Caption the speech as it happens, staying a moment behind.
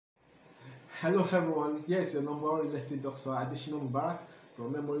Hello everyone, here is your number one real estate doctor Adesina Mubarak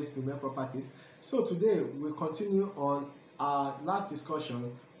from Memories Premier Properties. So today we continue on our last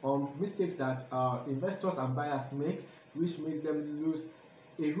discussion on mistakes that investors and buyers make, which makes them lose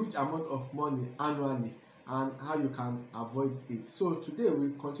a huge amount of money annually, and how you can avoid it. So today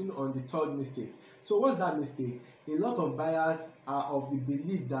we continue on the third mistake. So what's that mistake? A lot of buyers are of the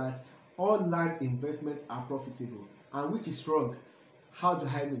belief that all land investments are profitable, and which is wrong. How do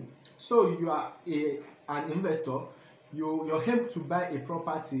I mean? So you are an investor, your aim to buy a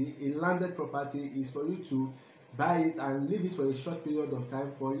property, a landed property, is for you to buy it and leave it for a short period of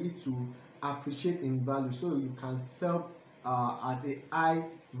time for it to appreciate in value, so you can sell at a high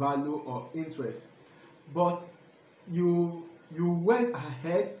value or interest. But you went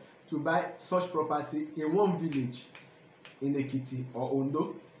ahead to buy such property in one village in Ekiti or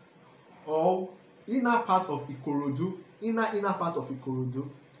Ondo, or inner part of Ikorodu, inner part of Ikorodu.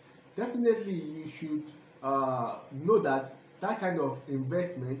 Definitely you should know that that kind of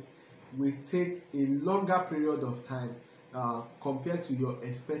investment will take a longer period of time compared to your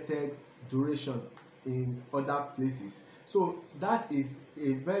expected duration in other places. So that is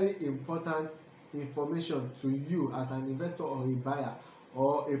a very important information to you as an investor or a buyer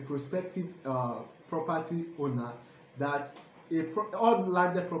or a prospective property owner, that all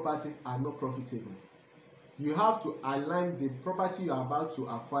landed properties are not profitable. You have to align the property you are about to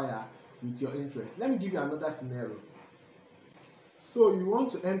acquire with your interest. Let me give you another scenario. So you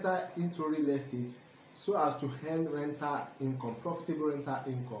want to enter into real estate so as to earn rental income, profitable rental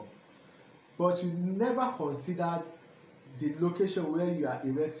income, but you never considered the location where you are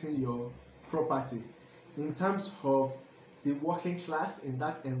erecting your property in terms of the working class in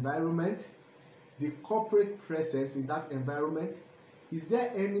that environment, the corporate presence in that environment. Is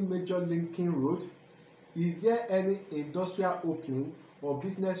there any major linking road? Is there any industrial opening or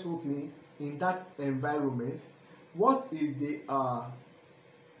business opening in that environment? What is the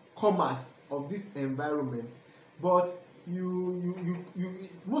commerce of this environment? But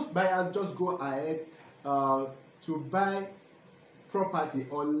most buyers just go ahead to buy property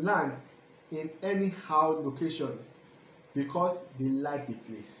or land in anyhow location because they like the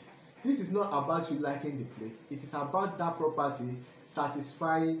place. This is not about you liking the place. It is about that property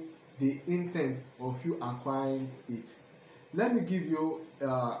satisfying the intent of you acquiring it. Let me give you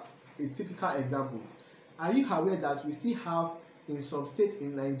a typical example. Are you aware that we still have in some states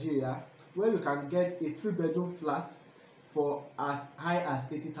in Nigeria where you can get a 3-bedroom flat for as high as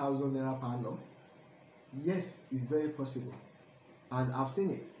 80,000 naira per annum? Yes, it's very possible, and I've seen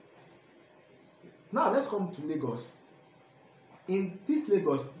it. Now let's come to Lagos. In this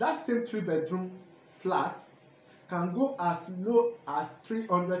Lagos, that same 3-bedroom flat can go as low as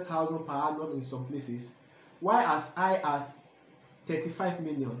 300,000 per annum in some places, while as high as 35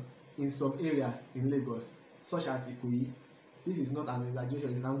 million in some areas in Lagos, such as Ikoyi. This is not an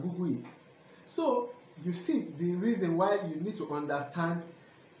exaggeration, you can Google it. So you see the reason why you need to understand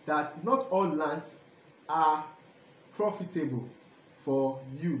that not all lands are profitable for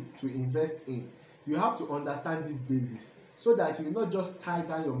you to invest in. You have to understand this basis so that you will not just tie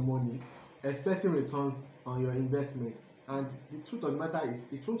down your money expecting returns on your investment, and the truth of the matter is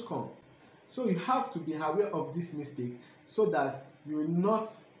it won't come. So you have to be aware of this mistake so that you will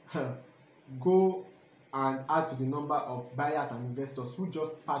not go and add to the number of buyers and investors who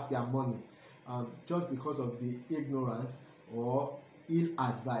just park their money just because of the ignorance or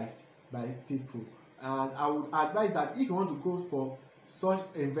ill-advised by people. And I would advise that if you want to go for such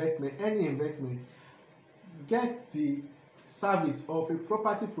investment, any investment, get the service of a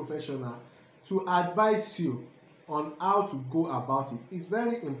property professional to advise you on how to go about it. It's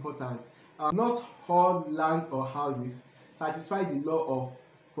very important. Not all lands or houses satisfy the law of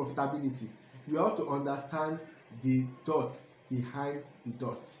profitability. You have to understand the dot behind the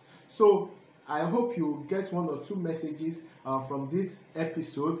dot. So I hope you get 1 or 2 messages from this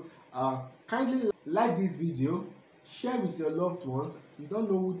episode. Kindly like this video, share with your loved ones. You don't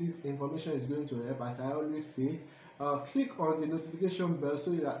know who this information is going to help, as I always say. Click on the notification bell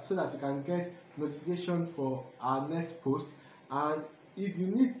so that you can get notification for our next post. And if you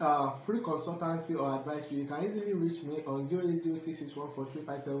need free consultancy or advisory, you can easily reach me on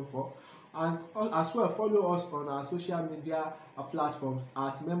 08066143574, and as well follow us on our social media platforms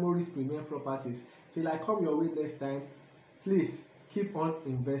at Memories Premier Properties. Till I come your way next time, please keep on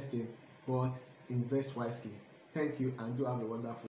investing, but invest wisely. Thank you, and do have a wonderful